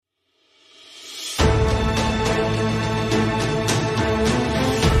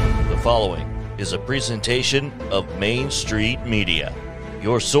following is a presentation of Main Street Media,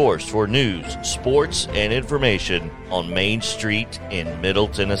 your source for news, sports, and information on Main Street in Middle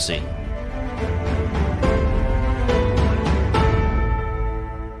Tennessee.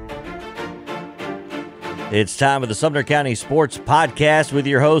 It's time for the Sumner County Sports Podcast with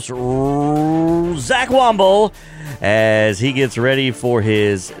your host, Zach Womble, as he gets ready for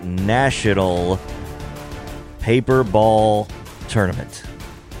his national paper ball tournament.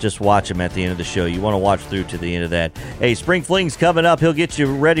 Just watch him at the end of the show. You want to watch through to the end of that. Hey, Spring Fling's coming up. He'll get you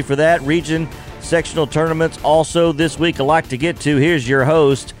ready for that. Region sectional tournaments also this week. A lot to get to. Here's your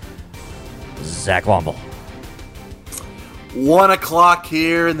host, Zach Womble. 1 o'clock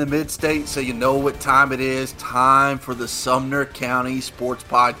here in the Mid-State, so you know what time it is. Time for the Sumner County Sports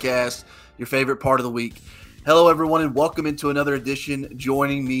Podcast, your favorite part of the week. Hello, everyone, and welcome into another edition.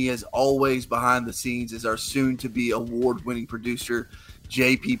 Joining me, as always, behind the scenes is our soon-to-be award-winning producer,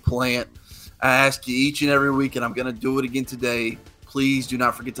 JP Plant. I ask you each and every week, and I'm going to do it again today. Please do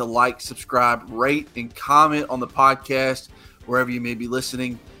not forget to like, subscribe, rate, and comment on the podcast wherever you may be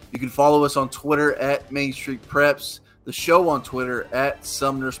listening. You can follow us on Twitter at Main Street Preps, the show on Twitter at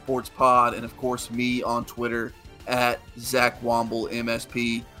Sumner Sports Pod, and of course me on Twitter at Zach Womble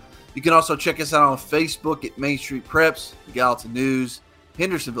MSP. You can also check us out on Facebook at Main Street Preps, the Gallatin News,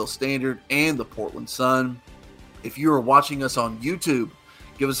 Hendersonville Standard, and the Portland Sun. If you are watching us on YouTube,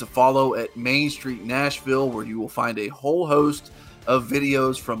 give us a follow at Main Street Nashville, where you will find a whole host of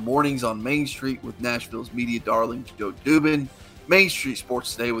videos from Mornings on Main Street with Nashville's media darling Joe Dubin, Main Street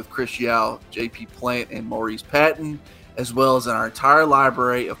Sports Today with Chris Yao, JP Plant, and Maurice Patton, as well as our entire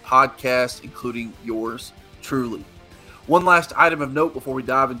library of podcasts, including yours truly. One last item of note before we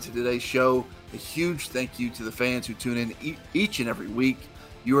dive into today's show: a huge thank you to the fans who tune in each and every week.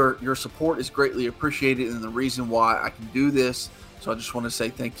 Your support is greatly appreciated and the reason why I can do this. So I just want to say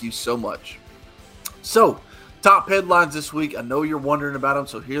thank you so much. So, top headlines this week. I know you're wondering about them,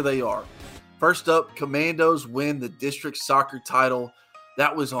 so here they are. First up, Commandos win the district soccer title.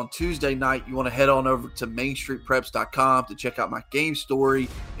 That was on Tuesday night. You want to head on over to mainstreetpreps.com to check out my game story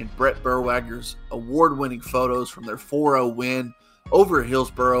and Brett Burwager's award-winning photos from their 4-0 win over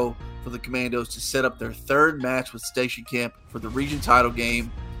Hillsboro for the Commandos to set up their third match with Station Camp for the region title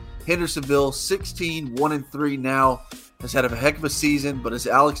game. Hendersonville, 16-1-3 now, has had a heck of a season, but as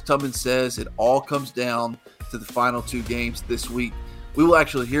Alex Tummons says, it all comes down to the final two games this week. We will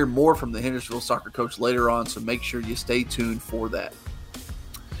actually hear more from the Hendersonville soccer coach later on, so make sure you stay tuned for that.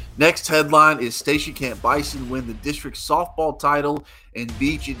 Next headline is Station Camp Bison win the district softball title and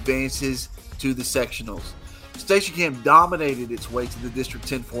Beach advances to the sectionals. Station Camp dominated its way to the District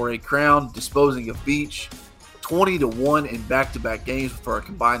 10 4A crown, disposing of Beach 20-1 in back-to-back games for a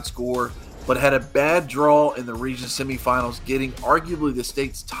combined score, but had a bad draw in the region semifinals, getting arguably the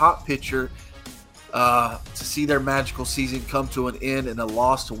state's top pitcher to see their magical season come to an end in a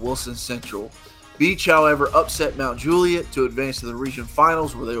loss to Wilson Central. Beach, however, upset Mount Juliet to advance to the region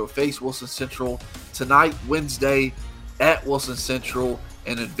finals, where they will face Wilson Central tonight, Wednesday, at Wilson Central,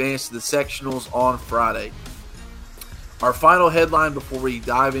 and advance to the sectionals on Friday. Our final headline before we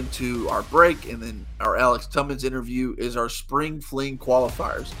dive into our break and then our Alex Tummons interview is our Spring Fling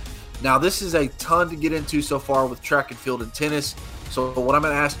qualifiers. Now, this is a ton to get into so far with track and field and tennis. So what I'm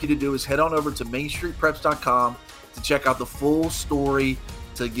going to ask you to do is head on over to mainstreetpreps.com to check out the full story,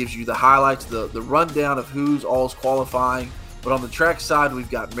 to gives you the highlights, the rundown of who's all's qualifying. But on the track side,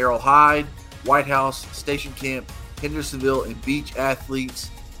 we've got Merrill Hyde, White House, Station Camp, Hendersonville, and Beach athletes.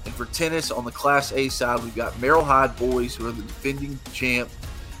 And for tennis, on the Class A side, we've got Merrill Hyde boys, who are the defending champ.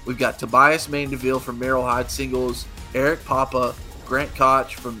 We've got Tobias Mandeville from Merrill Hyde singles, Eric Papa, Grant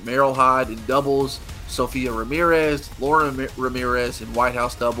Koch from Merrill Hyde in doubles, Sophia Ramirez, Laura Ramirez in White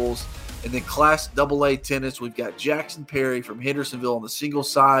House doubles. And then Class AA tennis, we've got Jackson Perry from Hendersonville on the singles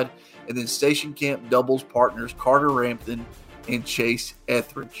side, and then Station Camp doubles partners Carter Rampton and Chase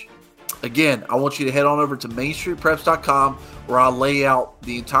Etheridge. Again, I want you to head on over to mainstreetpreps.com, where I'll lay out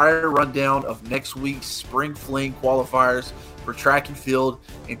the entire rundown of next week's Spring Fling qualifiers for track and field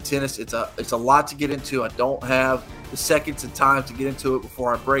and tennis. It's a lot to get into. I don't have the seconds and time to get into it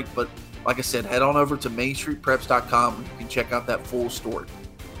before I break, but like I said, head on over to mainstreetpreps.com where you can check out that full story.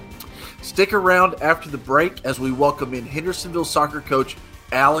 Stick around after the break as we welcome in Hendersonville soccer coach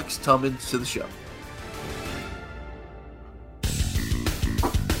Alex Tummons to the show.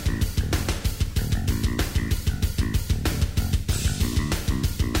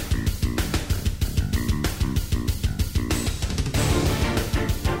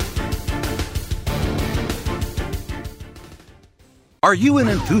 Are you an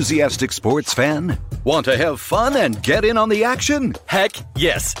enthusiastic sports fan? Want to have fun and get in on the action? Heck,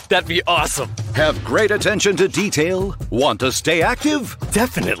 yes. That'd be awesome. Have great attention to detail? Want to stay active?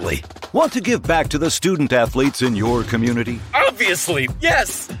 Definitely. Want to give back to the student athletes in your community? Obviously,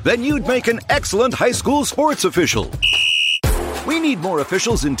 yes. Then you'd make an excellent high school sports official. We need more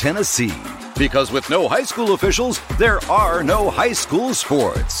officials in Tennessee. Because with no high school officials, there are no high school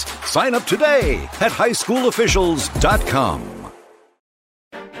sports. Sign up today at highschoolofficials.com.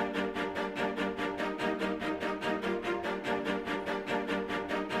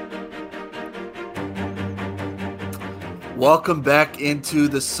 Welcome back into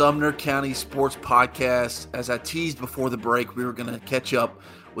the Sumner County Sports Podcast. As I teased before the break, we were going to catch up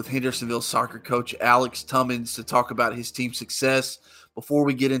with Hendersonville soccer coach Alex Tummons to talk about his team's success. Before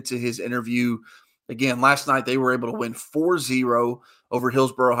we get into his interview, again, last night they were able to win 4-0 over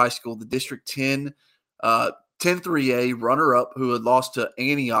Hillsborough High School, the District 10 3A runner-up who had lost to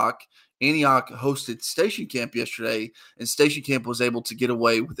Antioch. Antioch hosted Station Camp yesterday, and Station Camp was able to get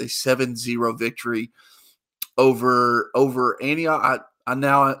away with a 7-0 victory over Antioch.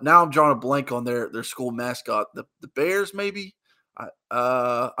 Now I'm drawing a blank on their school mascot, the Bears maybe.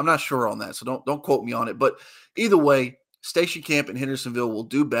 I'm not sure on that, so don't quote me on it. But either way, Station Camp in Hendersonville will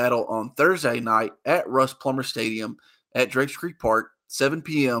do battle on Thursday night at Russ Plummer Stadium at Drakes Creek Park, 7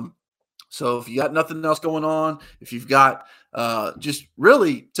 p.m. So if you got nothing else going on, if you've got just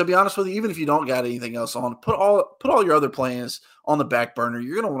really, to be honest with you, even if you don't got anything else on, put all your other plans on the back burner.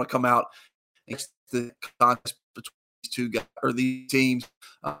 You're going to want to come out and the contest between these two guys or these teams.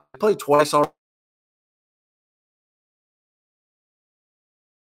 Played twice already.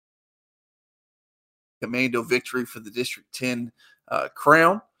 Commando victory for the District 10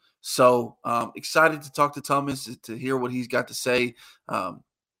 crown. So excited to talk to Tummons to hear what he's got to say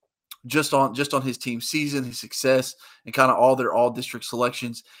just on his team's season, his success, and kind of all their all-district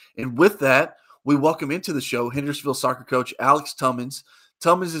selections. And with that, we welcome into the show Hendersonville soccer coach Alex Tummons.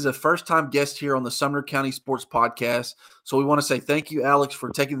 Tummons is a first-time guest here on the Sumner County Sports Podcast. So we want to say thank you, Alex,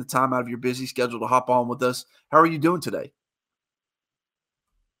 for taking the time out of your busy schedule to hop on with us. How are you doing today?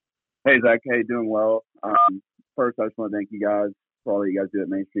 Hey, Zach. Hey, doing well. First, I just want to thank you guys for all that you guys do at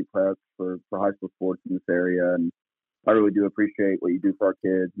Main Street Prep for high school sports in this area. And I really do appreciate what you do for our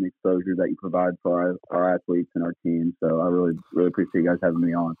kids and the exposure that you provide for our athletes and our team. So I really, really appreciate you guys having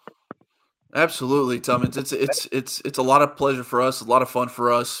me on. Absolutely, Tummons. It's a lot of pleasure for us, a lot of fun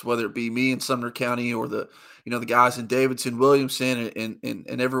for us, whether it be me in Sumner County or the guys in Davidson, Williamson,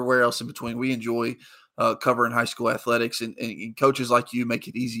 and everywhere else in between. We enjoy covering high school athletics, and coaches like you make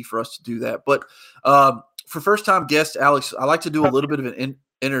it easy for us to do that. But for first-time guest, Alex, I like to do a little bit of an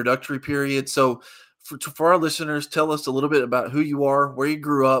introductory period. So for our listeners, tell us a little bit about who you are, where you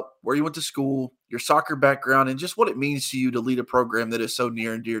grew up, where you went to school, your soccer background, and just what it means to you to lead a program that is so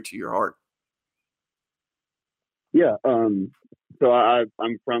near and dear to your heart. Yeah, so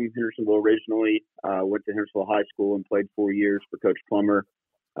I'm from Hendersonville originally. Went to Hendersonville High School and played 4 years for Coach Plummer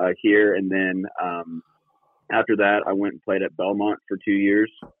here. And then after that, I went and played at Belmont for 2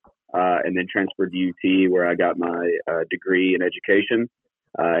 years and then transferred to UT where I got my degree in education.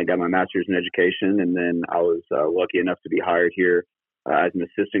 I got my master's in education. And then I was lucky enough to be hired here as an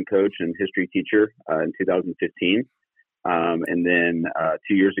assistant coach and history teacher in 2015. And then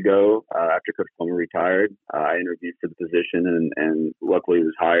 2 years ago, after Coach Plummer retired, I interviewed for the position and luckily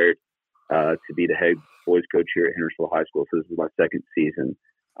was hired to be the head boys coach here at Hendersonville High School. So this is my second season.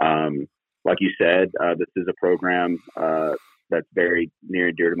 Like you said, this is a program that's very near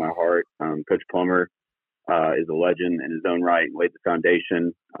and dear to my heart. Coach Plummer is a legend in his own right, laid the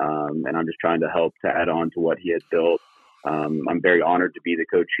foundation, and I'm just trying to help to add on to what he had built. I'm very honored to be the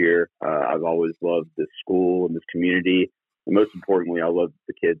coach here. I've always loved this school and this community. And most importantly, I love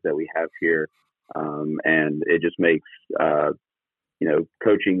the kids that we have here. And it just makes,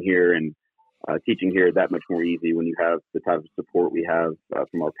 coaching here and teaching here that much more easy when you have the type of support we have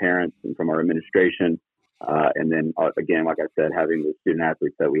from our parents and from our administration. And then, again, like I said, having the student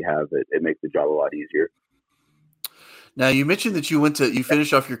athletes that we have, it makes the job a lot easier. Now, you mentioned that you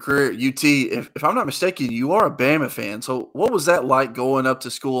finished off your career at UT. If I'm not mistaken, you are a Bama fan. So what was that like going up to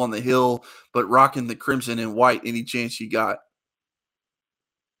school on the Hill, but rocking the crimson and white any chance you got?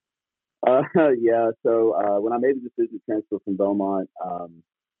 Yeah. So when I made the decision to transfer from Belmont, I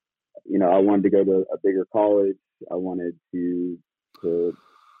wanted to go to a bigger college. I wanted to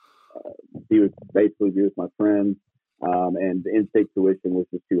be with my friends. And the in-state tuition was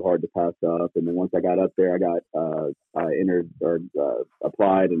just too hard to pass up. And then once I got up there, I entered or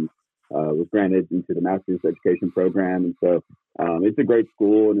applied and was granted into the master's education program. And so it's a great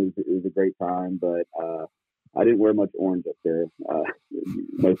school and it was a great time. But I didn't wear much orange up there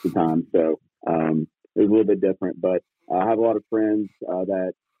most of the time, so it was a little bit different. But I have a lot of friends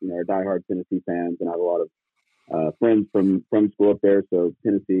that are diehard Tennessee fans, and I have a lot of friends from school up there. So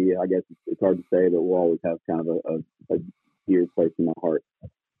Tennessee, I guess it's hard to say, but we'll always have kind of a dear place in my heart.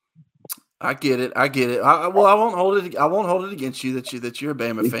 I get it. I won't hold it. I won't hold it against you that you're a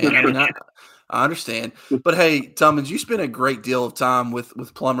Bama fan. I mean, I understand. But hey, Tummons, you spent a great deal of time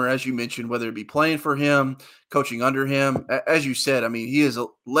with Plummer, as you mentioned, whether it be playing for him, coaching under him. As you said, I mean, he is a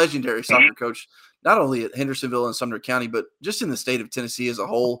legendary soccer coach, not only at Hendersonville and Sumner County, but just in the state of Tennessee as a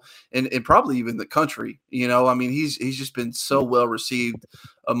whole, and probably even the country. I mean, he's just been so well received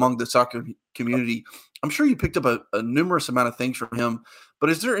among the soccer community. I'm sure you picked up a numerous amount of things from him. But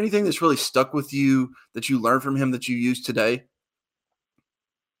is there anything that's really stuck with you that you learned from him that you use today?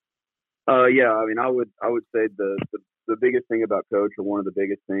 Yeah, I mean, I would say the biggest thing about Coach, or one of the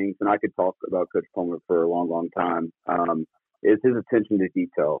biggest things, and I could talk about Coach Plummer for a long, long time, is his attention to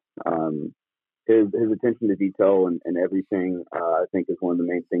detail. His attention to detail and everything, I think, is one of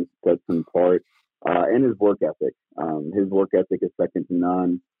the main things that sets him apart. And his work ethic. His work ethic is second to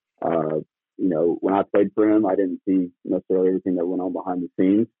none. When I played for him, I didn't see necessarily everything that went on behind the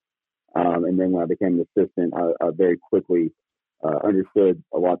scenes. And then when I became an assistant, I very quickly understood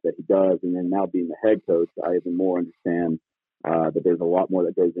a lot that he does. And then now being the head coach, I even more understand that there's a lot more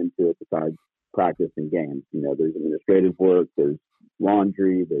that goes into it besides practice and games. There's administrative work, there's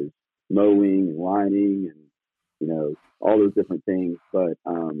laundry, there's mowing and lining, and all those different things. But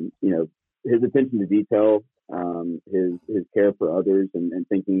his attention to detail, his care for others, and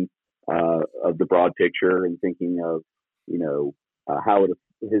thinking of the broad picture, and thinking of how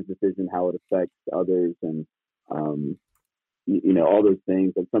his decision, how it affects others, and all those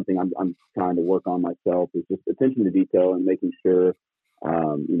things. That's something I'm trying to work on myself, is just attention to detail and making sure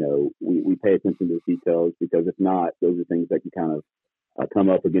we pay attention to the details, because if not, those are things that can kind of come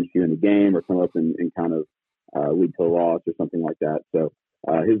up against you in the game, or come up and kind of lead to a loss or something like that. So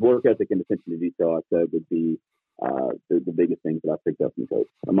his work ethic and attention to detail, I said, would be the biggest things that I picked up from Coach,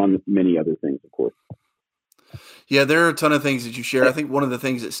 among many other things, of course. Yeah, there are a ton of things that you share. I think one of the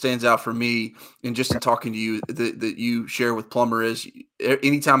things that stands out for me, and just in talking to you, that you share with Plummer, is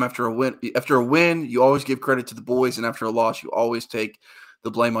anytime after a win, you always give credit to the boys, and after a loss, you always take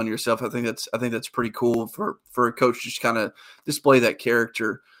the blame on yourself. I think that's pretty cool for a coach to just kind of display that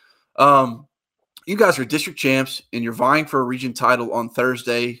character. You guys are district champs, and you're vying for a region title on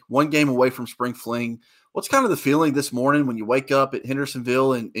Thursday, one game away from Spring Fling. What's kind of the feeling this morning when you wake up at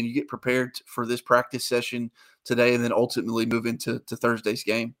Hendersonville and you get prepared for this practice session today, and then ultimately move into Thursday's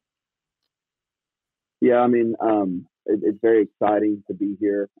game? Yeah, I mean, it's very exciting to be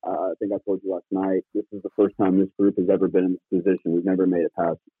here. I think I told you last night, this is the first time this group has ever been in this position. We've never made it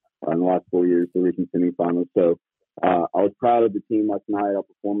past, in the last 4 years, the region semifinals. So I was proud of the team last night. Our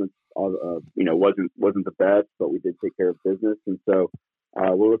performance, wasn't the best, but we did take care of business. And so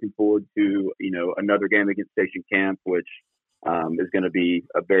we're looking forward to, another game against Station Camp, which is going to be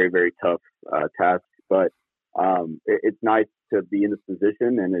a very, very tough task. But it's nice to be in this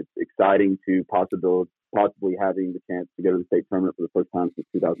position, and it's exciting to possibly having the chance to go to the state tournament for the first time since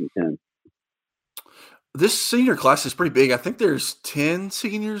 2010. This senior class is pretty big. I think there's 10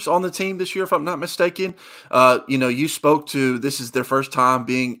 seniors on the team this year, if I'm not mistaken. You spoke to, this is their first time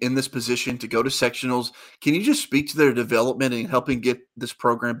being in this position to go to sectionals. Can you just speak to their development and helping get this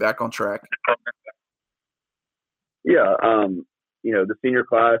program back on track? Yeah. The senior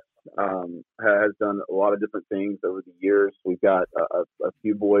class has done a lot of different things over the years. We've got a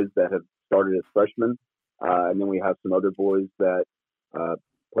few boys that have started as freshmen, and then we have some other boys that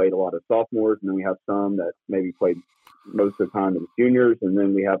played a lot of sophomores, and then we have some that maybe played most of the time as juniors, and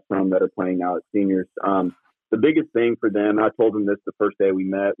then we have some that are playing now as seniors. The biggest thing for them, and I told them this the first day we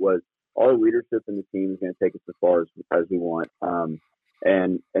met, was our leadership in the team is going to take us as far as we want.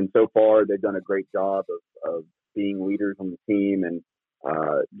 And so far, they've done a great job of being leaders on the team, and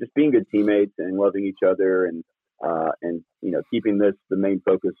just being good teammates and loving each other, and keeping this the main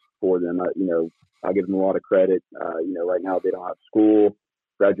focus for them. I give them a lot of credit. Right now they don't have school,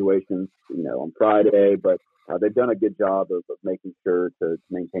 graduations, on Friday, but they've done a good job of making sure to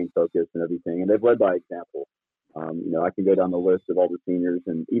maintain focus and everything. And they've led by example. I can go down the list of all the seniors,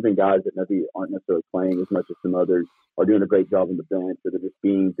 and even guys that maybe aren't necessarily playing as much as some others are doing a great job on the bench. So they're just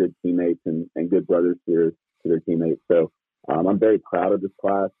being good teammates and good brothers to their teammates. So I'm very proud of this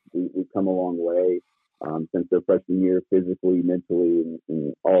class. We've come a long way since their freshman year, physically, mentally,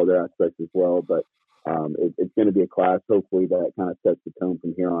 and all of their aspects as well. But it's going to be a class, hopefully, that kind of sets the tone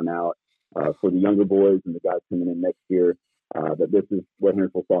from here on out for the younger boys and the guys coming in next year. that this is what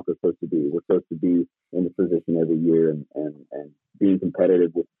Hendersonville soccer is supposed to be. We're supposed to be in this position every year and being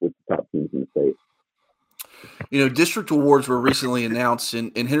competitive with the top teams in the state. District awards were recently announced,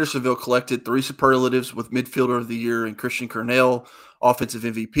 and Hendersonville collected 3 superlatives with Midfielder of the Year and Christian Cornell, Offensive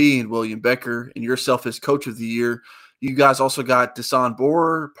MVP, and William Becker, and yourself as Coach of the Year. You guys also got Desan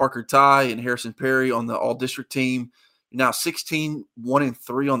Borer, Parker Ty, and Harrison Perry on the all-district team. Now 16,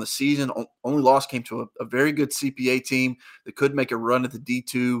 1-3 on the season. Only loss came to a very good CPA team that could make a run at the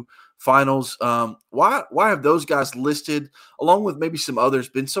D2 finals. Why have those guys listed, along with maybe some others,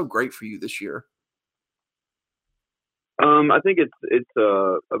 been so great for you this year? I think it's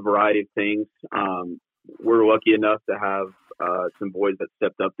a variety of things. We're lucky enough to have some boys that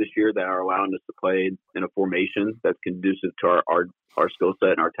stepped up this year that are allowing us to play in a formation that's conducive to our skill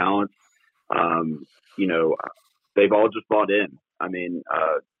set and our talents. They've all just bought in. I mean,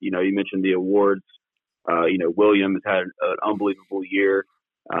 you mentioned the awards. William has had an unbelievable year.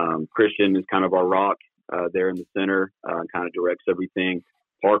 Christian is kind of our rock there in the center and kind of directs everything.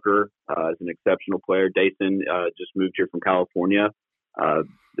 Parker is an exceptional player. Dason just moved here from California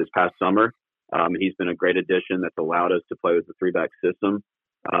this past summer. He's been a great addition that's allowed us to play with the 3-back system.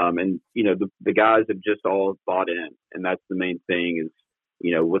 The guys have just all bought in, and that's the main thing is,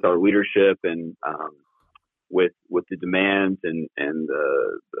 with our leadership and with the demands and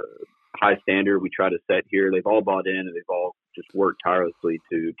the high standard we try to set here, they've all bought in and they've all just worked tirelessly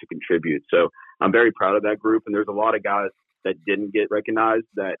to contribute. So I'm very proud of that group. And there's a lot of guys that didn't get recognized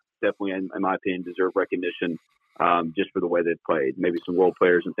that definitely, in my opinion, deserve recognition just for the way they've played. Maybe some role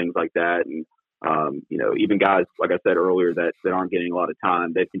players and things like that. And, even guys, like I said earlier, that aren't getting a lot of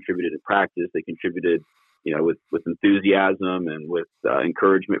time, they've contributed in practice. They contributed, with enthusiasm and with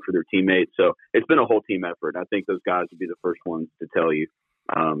encouragement for their teammates. So it's been a whole team effort. I think those guys would be the first ones to tell you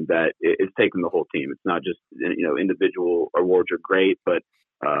that it's taken the whole team. It's not just, individual awards are great, but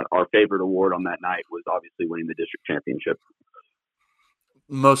our favorite award on that night was obviously winning the district championship.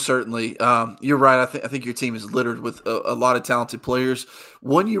 Most certainly. You're right. I think your team is littered with a lot of talented players.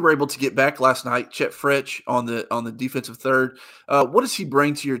 One you were able to get back last night, Chet Fretch on the defensive third. What does he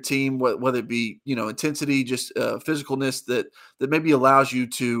bring to your team, whether it be, intensity, just physicalness that maybe allows you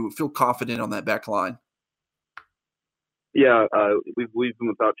to feel confident on that back line? Yeah, we've been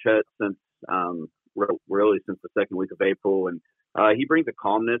without Chet since really since the second week of April, and he brings a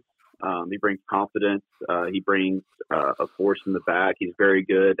calmness. He brings confidence. He brings a force in the back. He's very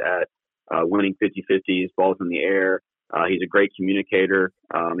good at winning 50-50s, balls in the air. He's a great communicator.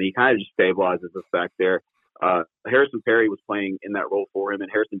 He kind of just stabilizes us back there. Harrison Perry was playing in that role for him, and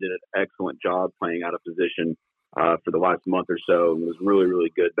Harrison did an excellent job playing out of position for the last month or so and was really,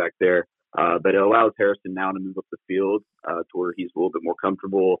 really good back there. But it allows Harrison now to move up the field to where he's a little bit more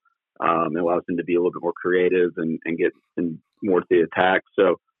comfortable. It allows him to be a little bit more creative and get more to the attack.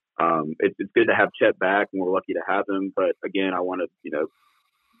 So it's good to have Chet back, and we're lucky to have him. But again, I want to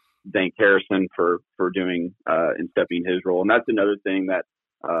thank Harrison for doing and stepping his role. And that's another thing that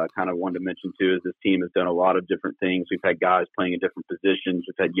kind of wanted to mention too is this team has done a lot of different things. We've had guys playing in different positions.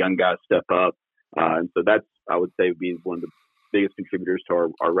 We've had young guys step up, and so that's, I would say, would be one of the biggest contributors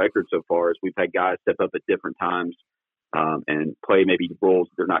to our record so far. Is we've had guys step up at different times and play maybe roles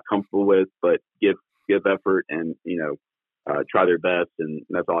they're not comfortable with, but give effort and try their best, and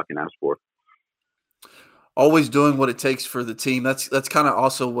that's all I can ask for. Always doing what it takes for the team. That's kind of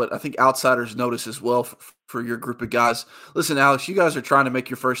also what I think outsiders notice as well for your group of guys. Listen, Alex, you guys are trying to make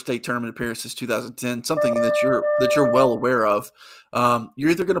your first state tournament appearance since 2010, something that you're well aware of. You're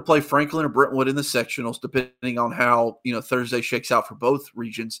either going to play Franklin or Brentwood in the sectionals, depending on how Thursday shakes out for both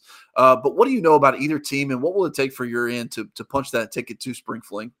regions. But what do you know about either team, and what will it take for your end to punch that ticket to Spring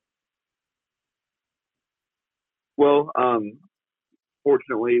Fling? Well,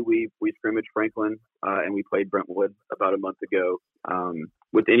 fortunately, we scrimmaged Franklin and we played Brentwood about a month ago.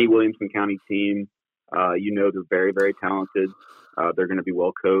 With any Williamson County team, they're very, very talented. They're going to be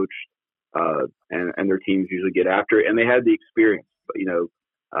well coached, and their teams usually get after it. And they had the experience. But,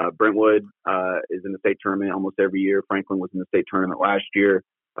 Brentwood is in the state tournament almost every year. Franklin was in the state tournament last year.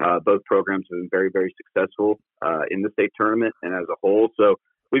 Both programs have been very, very successful in the state tournament and as a whole. So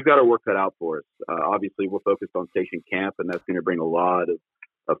we've got our work cut out for us. Obviously, we're focused on station camp, and that's going to bring a lot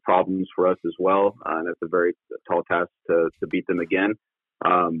of problems for us as well. And that's a very tall task to beat them again.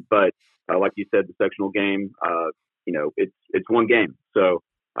 But like you said, the sectional game, it's one game. So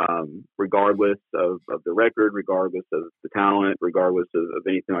regardless of the record, regardless of the talent, regardless of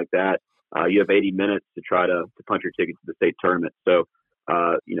anything like that, you have 80 minutes to try to punch your ticket to the state tournament. So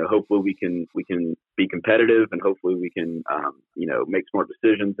hopefully we can be competitive, and hopefully we can make smart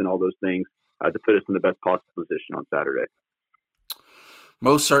decisions and all those things to put us in the best possible position on Saturday.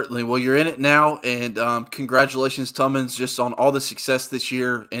 Most certainly. Well, you're in it now, and congratulations, Tummons, just on all the success this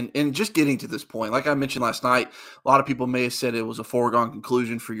year and just getting to this point. Like I mentioned last night, a lot of people may have said it was a foregone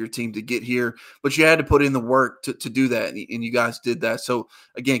conclusion for your team to get here, but you had to put in the work to do that, and you guys did that. So,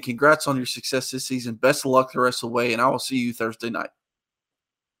 again, congrats on your success this season. Best of luck the rest of the way, and I will see you Thursday night.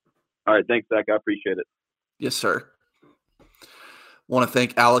 All right. Thanks, Zach. I appreciate it. Yes, sir. Want to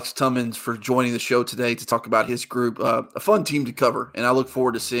thank Alex Tummons for joining the show today to talk about his group. A fun team to cover, and I look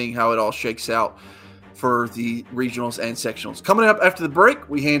forward to seeing how it all shakes out for the regionals and sectionals. Coming up after the break,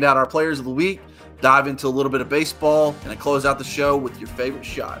 we hand out our players of the week, dive into a little bit of baseball, and I close out the show with your favorite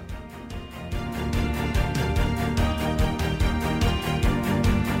shot.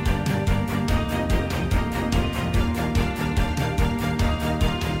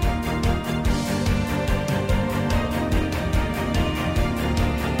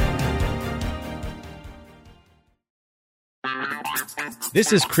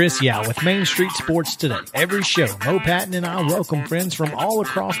 This is Chris Yao with Main Street Sports Today. Every show, Mo Patton and I welcome friends from all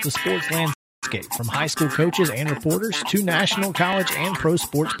across the sports landscape, from high school coaches and reporters to national, college, and pro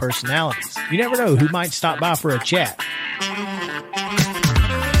sports personalities. You never know who might stop by for a chat.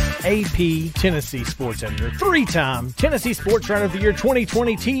 AP Tennessee Sports Editor, three-time Tennessee Sports Writer of the Year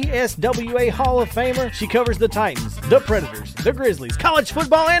 2020 TSWA Hall of Famer. She covers the Titans, the Predators, the Grizzlies, college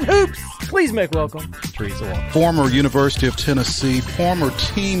football, and hoops. Please make welcome Teresa Walker. Former University of Tennessee, former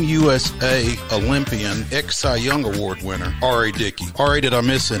Team USA Olympian, ex-Cy Young Award winner, R.A. Dickey. R.A., did I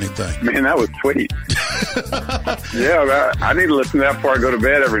miss anything? Man, that was sweet. Yeah, I need to listen to that before I go to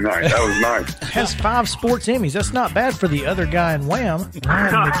bed every night. That was nice. Has 5 sports Emmys. That's not bad for the other guy in Wham,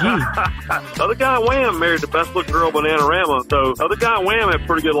 Ryan McGee. Other guy in Wham married the best looking girl, Bananarama, so other guy in Wham had a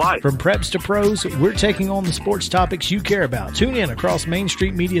pretty good life. From preps to pros, we're taking on the sports topics you care about. Tune in across Main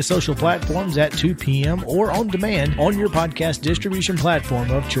Street Media social platforms at 2 p.m. or on demand on your podcast distribution platform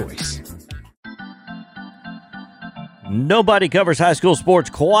of choice. Nobody covers high school sports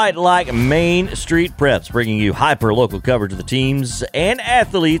quite like Main Street Preps, bringing you hyper-local coverage of the teams and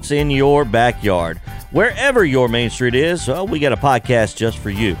athletes in your backyard. Wherever your Main Street is, we got a podcast just for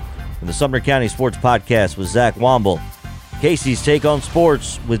you. From the Sumner County Sports Podcast with Zach Womble, Casey's Take on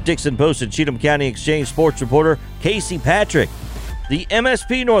Sports with Dixon Post and Cheatham County Exchange sports reporter Casey Patrick, the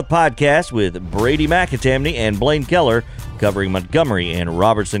MSP North Podcast with Brady McAtamney and Blaine Keller, covering Montgomery and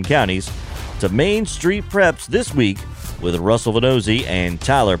Robertson counties, to Main Street Preps this week with Russell Venozzi and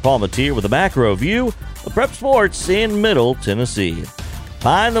Tyler Palmatier with a macro view of prep sports in Middle Tennessee.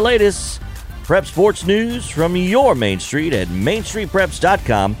 Find the latest prep sports news from your Main Street at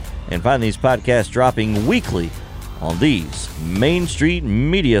mainstreetpreps.com and find these podcasts dropping weekly on these Main Street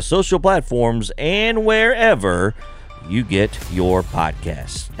Media social platforms and wherever you get your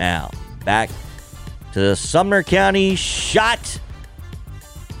podcasts. Now, back to the Sumner County Shot.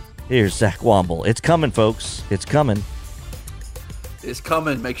 Here's Zach Womble. It's coming, folks. It's coming. Is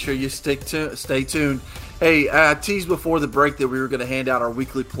coming. Make sure you stay tuned. Hey, I teased before the break that we were going to hand out our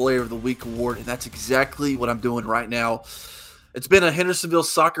weekly Player of the Week award, and that's exactly what I'm doing right now. It's been a Hendersonville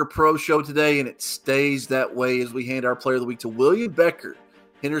Soccer Pro show today, and it stays that way as we hand our Player of the Week to William Becker,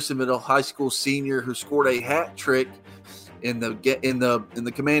 Hendersonville High School senior, who scored a hat trick in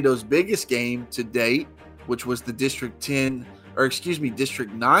the Commandos' biggest game to date, which was the District 9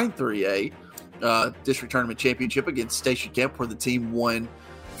 3A. District Tournament Championship against Station Camp, where the team won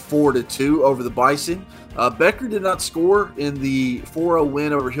 4-2 over the Bison. Becker did not score in the 4-0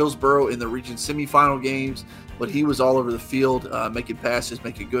 win over Hillsboro in the region semifinal games, but he was all over the field, making passes,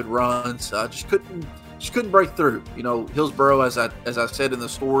 making good runs. Just couldn't break through. You know, Hillsboro, as I said in the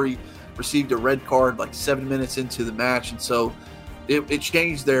story, received a red card like 7 minutes into the match, and so it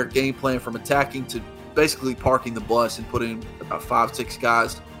changed their game plan from attacking to basically parking the bus and putting about 5-6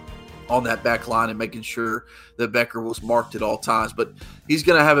 guys on that back line and making sure that Becker was marked at all times. But he's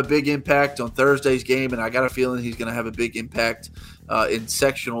going to have a big impact on Thursday's game, and I got a feeling he's going to have a big impact in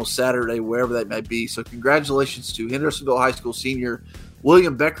sectional Saturday, wherever that may be. So congratulations to Hendersonville High School senior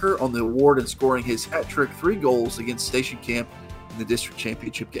William Becker on the award and scoring his hat trick 3 goals against Station Camp in the district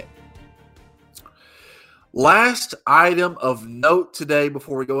championship game. Last item of note today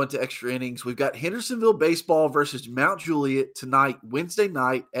before we go into extra innings, we've got Hendersonville baseball versus Mount Juliet tonight, Wednesday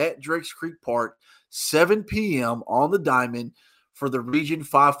night at Drakes Creek Park, 7 p.m. on the Diamond for the Region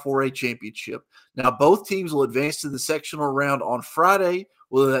 5 4A Championship. Now, both teams will advance to the sectional round on Friday,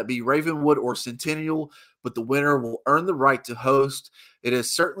 whether that be Ravenwood or Centennial, but the winner will earn the right to host. It has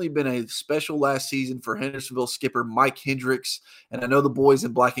certainly been a special last season for Hendersonville skipper Mike Hendricks, and I know the boys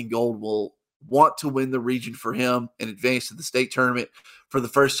in black and gold will want to win the region for him and advance to the state tournament for the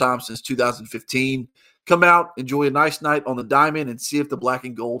first time since 2015. Come out, enjoy a nice night on the diamond, and see if the black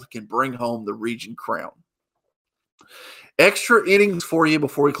and gold can bring home the region crown. Extra innings for you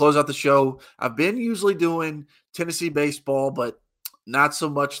before we close out the show. I've been usually doing Tennessee baseball, but not so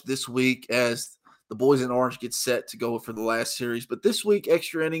much this week as the boys in orange get set to go for the last series. But this week,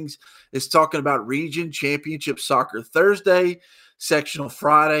 Extra Innings is talking about region championship soccer Thursday, sectional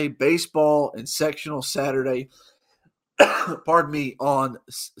Friday, baseball, and sectional Saturday. Pardon me, on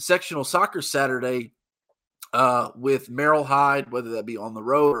sectional soccer Saturday with Merrill Hyde, whether that be on the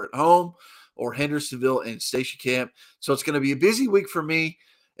road or at home, or Hendersonville and Station Camp. So it's going to be a busy week for me.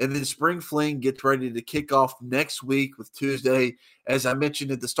 And then Spring Fling gets ready to kick off next week with Tuesday. As I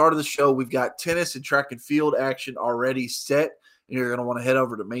mentioned at the start of the show, we've got tennis and track and field action already set. And you're going to want to head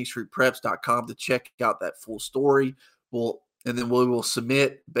over to mainstreetpreps.com to check out that full story. And then we will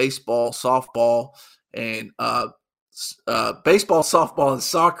submit baseball, softball, and baseball, softball, and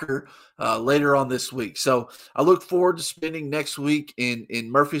soccer later on this week. So I look forward to spending next week in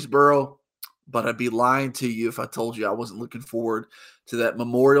Murfreesboro. But I'd be lying to you if I told you I wasn't looking forward to that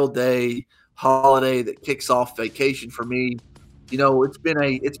Memorial Day holiday that kicks off vacation for me. You know, it's been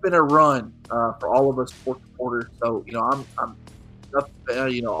a run for all of us sports reporters. So you know,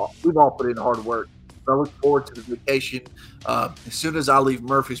 we've all put in hard work. So I look forward to the vacation. As soon as I leave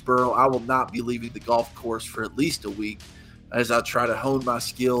Murfreesboro, I will not be leaving the golf course for at least a week as I try to hone my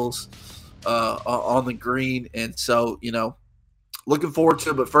skills on the green. And so, you know, looking forward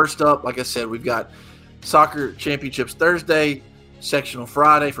to it. But first up, like I said, we've got soccer championships Thursday, sectional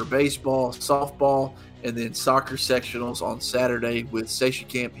Friday for baseball, softball, and then soccer sectionals on Saturday with Station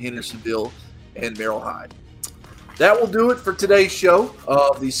Camp, Hendersonville, and Merrill Hyde. That will do it for today's show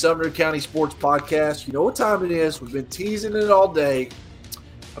of the Sumner County Sports Podcast. You know what time it is. We've been teasing it all day.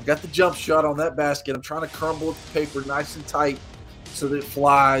 I've got the jump shot on that basket. I'm trying to crumble the paper nice and tight so that it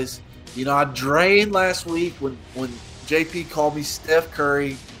flies. You know, I drained last week when JP called me Steph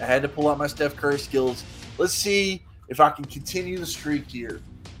Curry. I had to pull out my Steph Curry skills. Let's see if I can continue the streak here.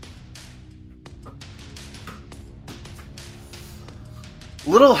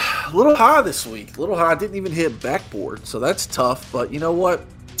 Little high this week. Little high. I didn't even hit backboard, so that's tough. But you know what?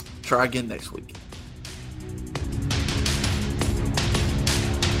 Try again next week.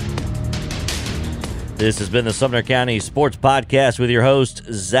 This has been the Sumner County Sports Podcast with your host,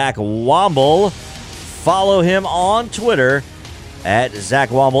 Zach Womble. Follow him on Twitter at Zach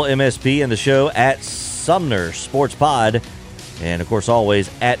Womble MSP and the show at Sumner Sports Pod. And, of course,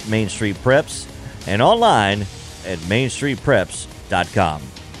 always at Main Street Preps and online at mainstreetpreps.com.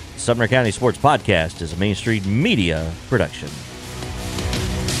 Sumner County Sports Podcast is a Main Street Media production.